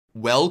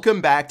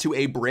Welcome back to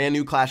a brand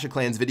new Clash of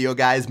Clans video,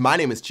 guys. My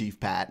name is Chief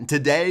Pat, and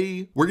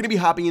today we're going to be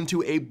hopping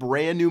into a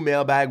brand new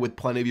mailbag with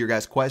plenty of your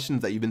guys'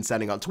 questions that you've been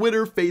sending on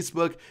Twitter,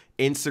 Facebook,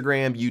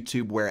 Instagram,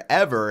 YouTube,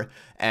 wherever,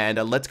 and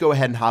let's go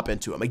ahead and hop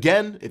into them.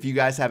 Again, if you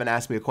guys haven't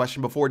asked me a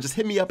question before, just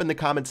hit me up in the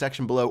comment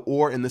section below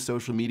or in the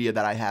social media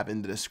that I have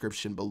in the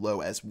description below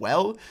as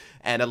well.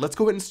 And let's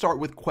go ahead and start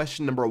with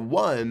question number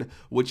 1,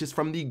 which is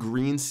from the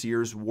Green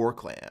Sears War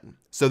Clan.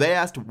 So they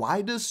asked,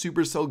 why does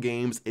Supercell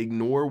Games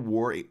ignore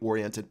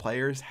war-oriented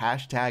players?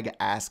 Hashtag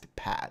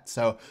AskPat.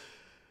 So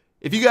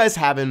if you guys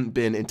haven't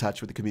been in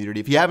touch with the community,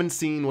 if you haven't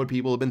seen what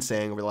people have been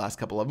saying over the last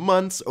couple of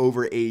months,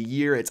 over a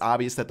year, it's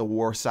obvious that the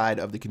war side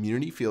of the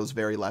community feels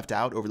very left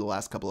out over the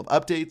last couple of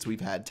updates.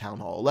 We've had Town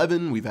Hall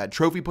 11, we've had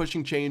trophy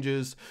pushing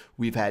changes,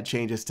 we've had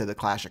changes to the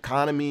Clash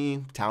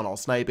economy, Town Hall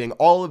sniping,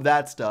 all of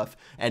that stuff,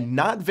 and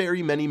not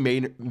very many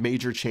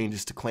major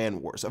changes to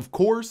clan wars. Of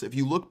course, if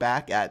you look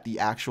back at the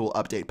actual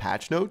update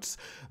patch notes,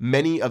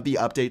 many of the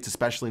updates,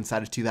 especially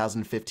inside of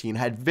 2015,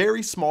 had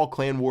very small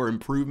clan war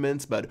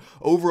improvements, but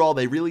overall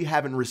they really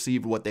haven't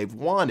received what they've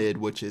wanted,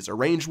 which is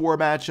arranged war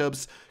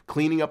matchups,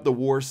 cleaning up the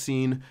war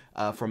scene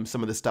from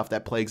some of the stuff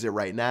that plagues it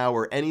right now,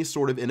 or any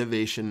sort of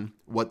innovation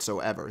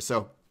whatsoever.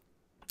 So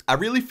I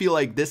really feel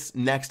like this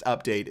next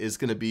update is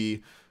going to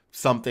be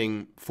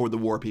something for the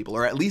war people,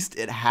 or at least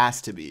it has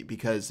to be,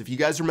 because if you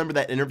guys remember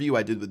that interview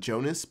I did with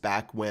Jonas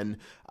back when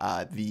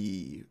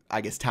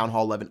I guess Town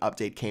Hall 11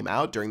 update came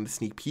out during the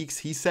sneak peeks,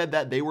 he said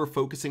that they were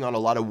focusing on a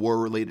lot of war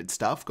related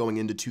stuff going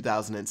into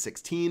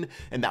 2016,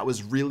 and that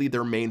was really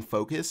their main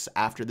focus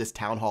after this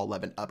Town Hall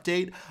 11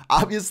 update.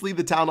 Obviously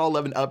the Town Hall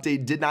 11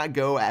 update did not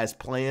go as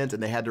planned,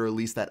 and they had to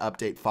release that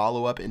update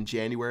follow-up in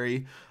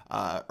January,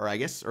 or I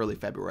guess early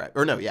February,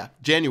 or no, yeah,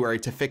 January,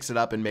 to fix it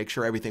up and make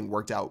sure everything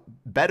worked out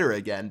better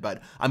again.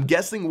 But I'm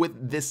guessing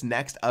with this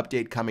next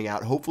update coming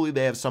out, hopefully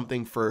they have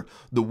something for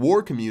the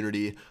war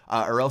community,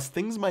 or else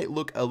things might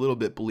look a little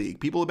bit bleak.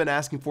 People have been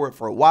asking for it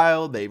for a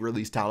while. They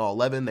released Town Hall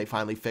 11. They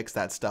finally fixed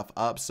that stuff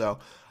up. So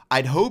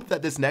I'd hope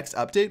that this next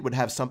update would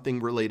have something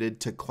related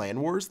to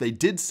clan wars. They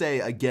did say,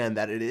 again,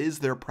 that it is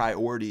their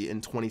priority in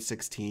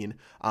 2016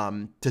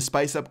 to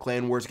spice up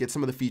clan wars, get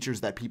some of the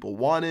features that people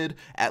wanted,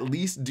 at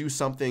least do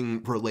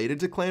something related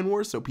to clan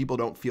wars so people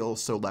don't feel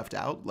so left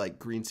out like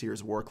Green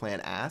Sears War Clan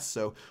asked.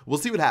 So we'll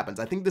see what happens.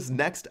 I think this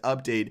next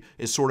update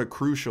is sort of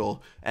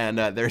crucial, and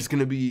there's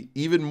going to be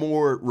even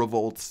more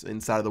revolts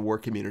inside of the war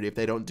community if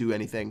they don't do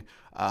anything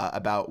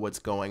about what's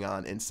going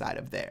on inside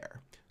of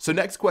there. So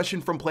next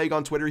question from Plague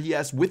on Twitter, he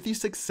asked, with the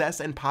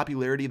success and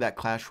popularity that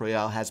Clash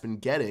Royale has been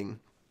getting,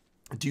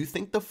 do you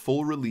think the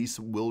full release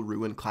will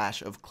ruin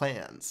Clash of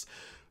Clans?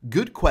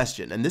 Good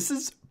question, and this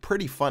is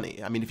pretty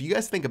funny. I mean, if you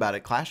guys think about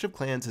it, Clash of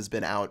Clans has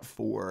been out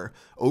for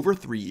over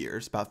 3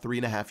 years, about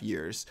 3.5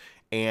 years,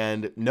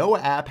 and no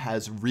app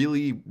has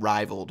really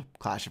rivaled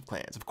Clash of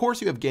Clans. Of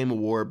course, you have Game of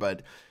War,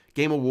 but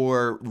Game of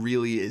War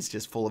really is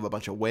just full of a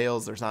bunch of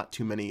whales. There's not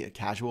too many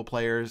casual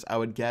players, I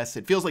would guess.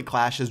 It feels like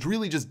Clash has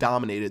really just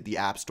dominated the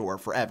App Store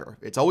forever.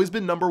 It's always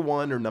been number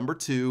 1 or number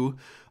 2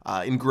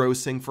 in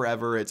grossing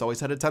forever. It's always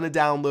had a ton of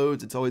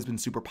downloads. It's always been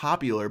super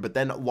popular. But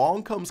then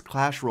along comes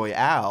Clash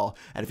Royale.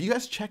 And if you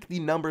guys check the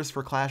numbers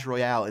for Clash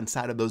Royale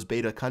inside of those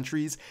beta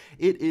countries,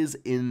 it is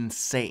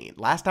insane.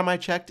 Last time I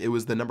checked, it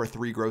was the number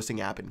 3 grossing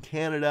app in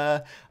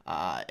Canada.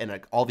 And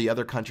like all the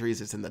other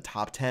countries, it's in the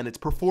top 10. It's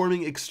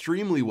performing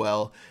extremely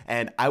well.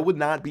 And I would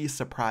not be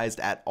surprised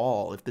at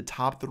all if the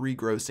top 3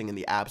 grossing in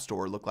the App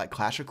Store look like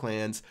Clash of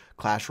Clans,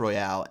 Clash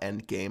Royale,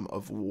 and Game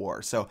of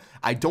War. So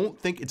I don't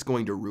think it's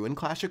going to ruin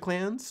Clash of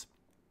Clans.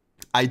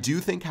 I do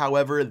think,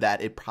 however,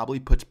 that it probably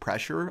puts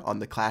pressure on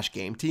the Clash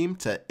game team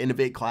to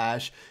innovate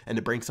Clash and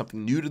to bring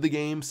something new to the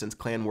game, since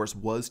Clan Wars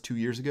was 2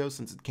 years ago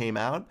since it came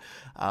out.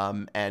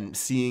 And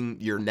seeing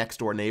your next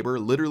door neighbor,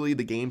 literally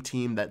the game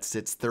team that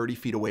sits 30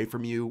 feet away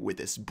from you, with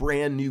this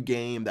brand new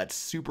game that's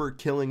super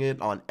killing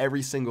it on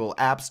every single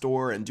app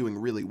store and doing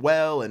really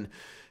well and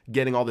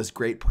getting all this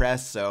great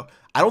press. So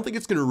I don't think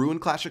it's going to ruin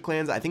Clash of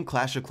Clans. I think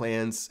Clash of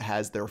Clans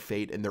has their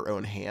fate in their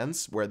own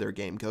hands, where their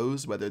game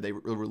goes, whether they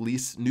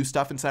release new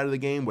stuff inside of the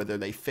game, whether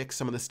they fix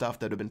some of the stuff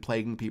that have been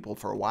plaguing people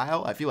for a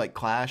while. I feel like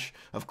Clash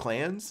of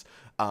Clans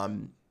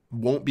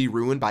won't be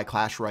ruined by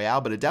Clash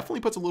Royale, but it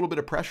definitely puts a little bit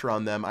of pressure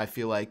on them. I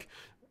feel like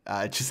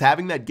just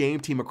having that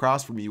game team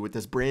across from you with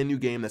this brand new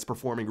game that's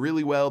performing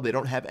really well. They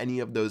don't have any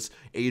of those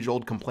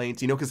age-old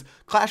complaints, you know, because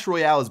Clash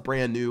Royale is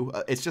brand new.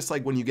 It's just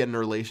like when you get in a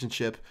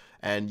relationship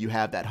and you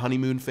have that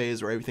honeymoon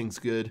phase where everything's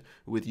good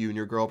with you and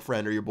your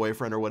girlfriend or your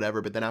boyfriend or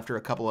whatever, but then after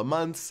a couple of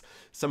months,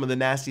 some of the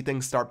nasty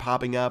things start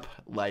popping up,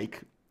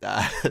 like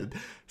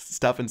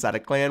stuff inside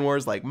of Clan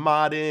Wars, like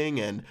modding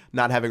and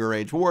not having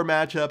arranged war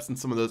matchups and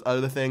some of those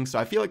other things. So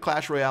I feel like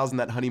Clash Royale's in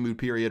that honeymoon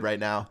period right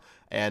now,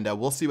 and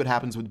we'll see what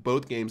happens with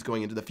both games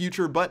going into the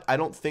future, but I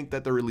don't think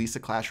that the release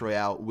of Clash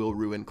Royale will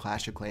ruin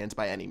Clash of Clans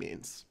by any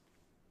means.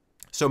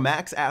 So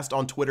Max asked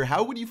on Twitter,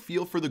 how would you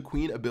feel for the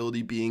Queen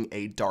ability being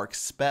a dark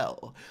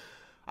spell?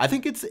 I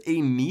think it's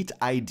a neat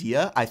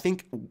idea. I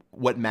think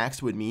what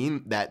Max would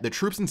mean that the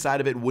troops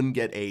inside of it wouldn't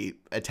get a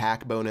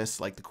attack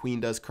bonus like the queen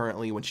does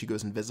currently when she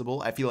goes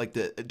invisible. I feel like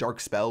the dark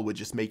spell would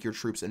just make your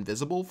troops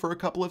invisible for a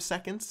couple of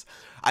seconds.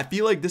 I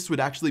feel like this would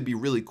actually be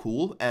really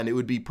cool, and it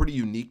would be pretty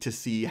unique to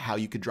see how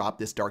you could drop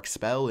this dark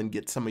spell and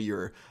get some of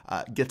your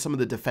get some of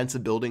the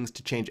defensive buildings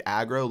to change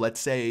aggro. Let's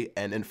say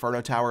an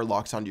Inferno Tower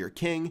locks onto your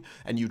king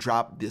and you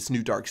drop this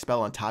new dark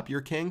spell on top of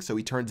your king, so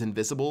he turns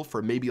invisible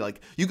for maybe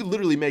like, you could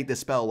literally make this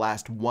spell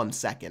last 1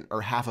 second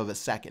or half of a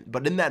second,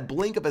 but in that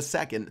blink of a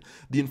second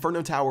the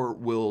Inferno Tower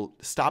will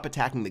stop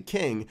attacking the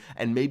king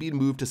and maybe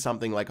move to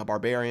something like a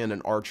barbarian,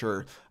 an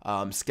archer,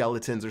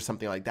 skeletons or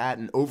something like that,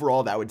 and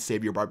overall that would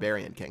save your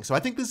barbarian king. So I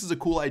think this is a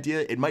cool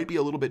idea. It might be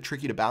a little bit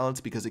tricky to balance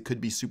because it could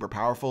be super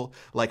powerful.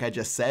 Like I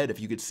just said, if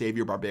you could save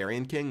your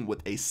barbarian king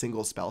with a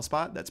single spell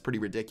spot, that's pretty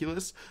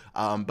ridiculous.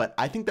 But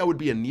I think that would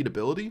be a neat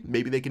ability.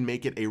 Maybe they can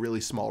make it a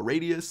really small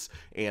radius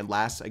and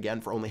last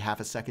again for only half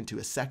a second to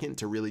a second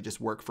to really just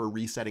work for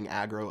resetting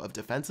aggro of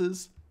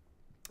defenses.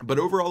 But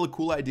overall, a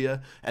cool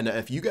idea, and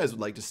if you guys would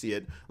like to see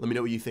it, let me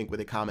know what you think with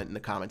a comment in the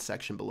comment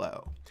section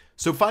below.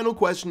 So final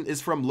question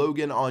is from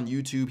Logan on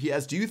YouTube. He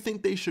asks, do you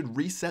think they should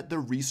reset the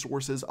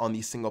resources on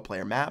the single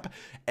player map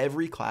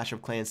every Clash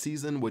of Clans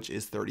season, which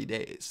is 30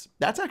 days?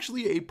 That's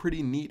actually a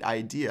pretty neat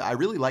idea. I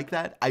really like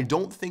that. I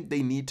don't think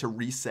they need to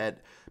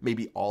reset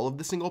maybe all of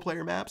the single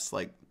player maps,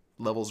 like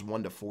levels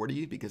 1 to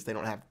 40, because they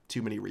don't have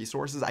too many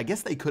resources. I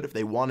guess they could if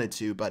they wanted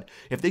to, but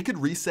if they could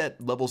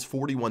reset levels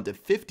 41 to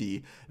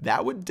 50,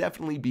 that would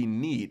definitely be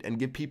neat and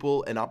give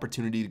people an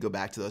opportunity to go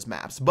back to those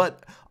maps.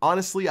 But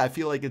honestly, I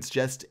feel like it's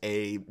just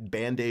a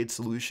band-aid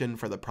solution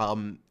for the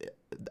problem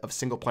of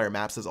single player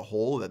maps as a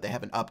whole, that they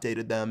haven't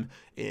updated them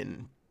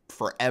in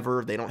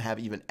forever. They don't have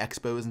even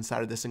expos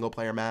inside of the single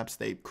player maps.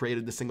 They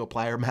created the single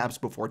player maps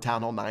before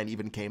Town Hall 9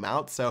 even came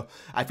out. So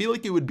I feel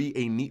like it would be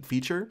a neat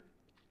feature.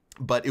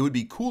 But it would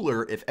be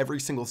cooler if every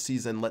single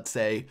season, let's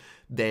say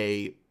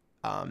they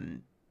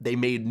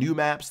made new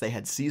maps, they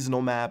had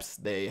seasonal maps,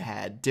 they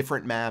had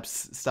different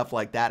maps, stuff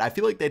like that. I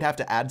feel like they'd have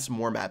to add some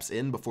more maps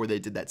in before they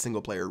did that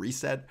single player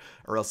reset,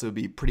 or else it would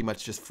be pretty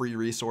much just free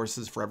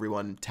resources for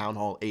everyone Town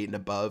Hall 8 and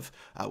above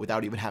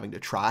without even having to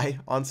try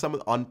on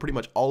pretty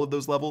much all of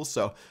those levels.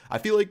 So I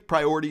feel like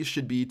priorities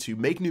should be to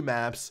make new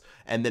maps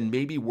and then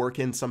maybe work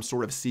in some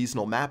sort of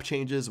seasonal map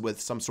changes with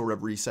some sort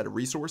of reset of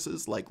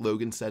resources, like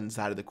Logan said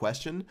inside of the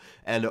question.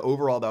 And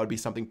overall, that would be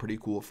something pretty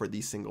cool for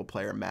the single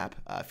player map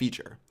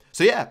feature.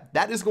 So yeah,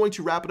 that is going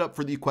to wrap it up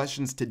for the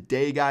questions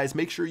today, guys.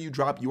 Make sure you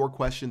drop your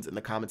questions in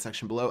the comment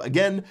section below.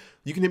 Again,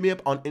 you can hit me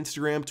up on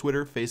Instagram,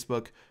 Twitter,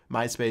 Facebook,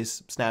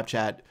 MySpace,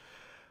 Snapchat,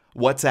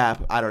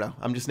 WhatsApp. I don't know.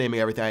 I'm just naming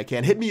everything I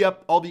can. Hit me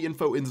up. All the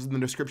info is in the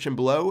description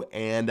below.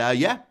 And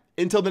yeah,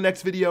 until the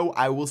next video,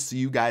 I will see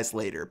you guys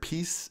later.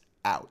 Peace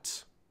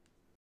out.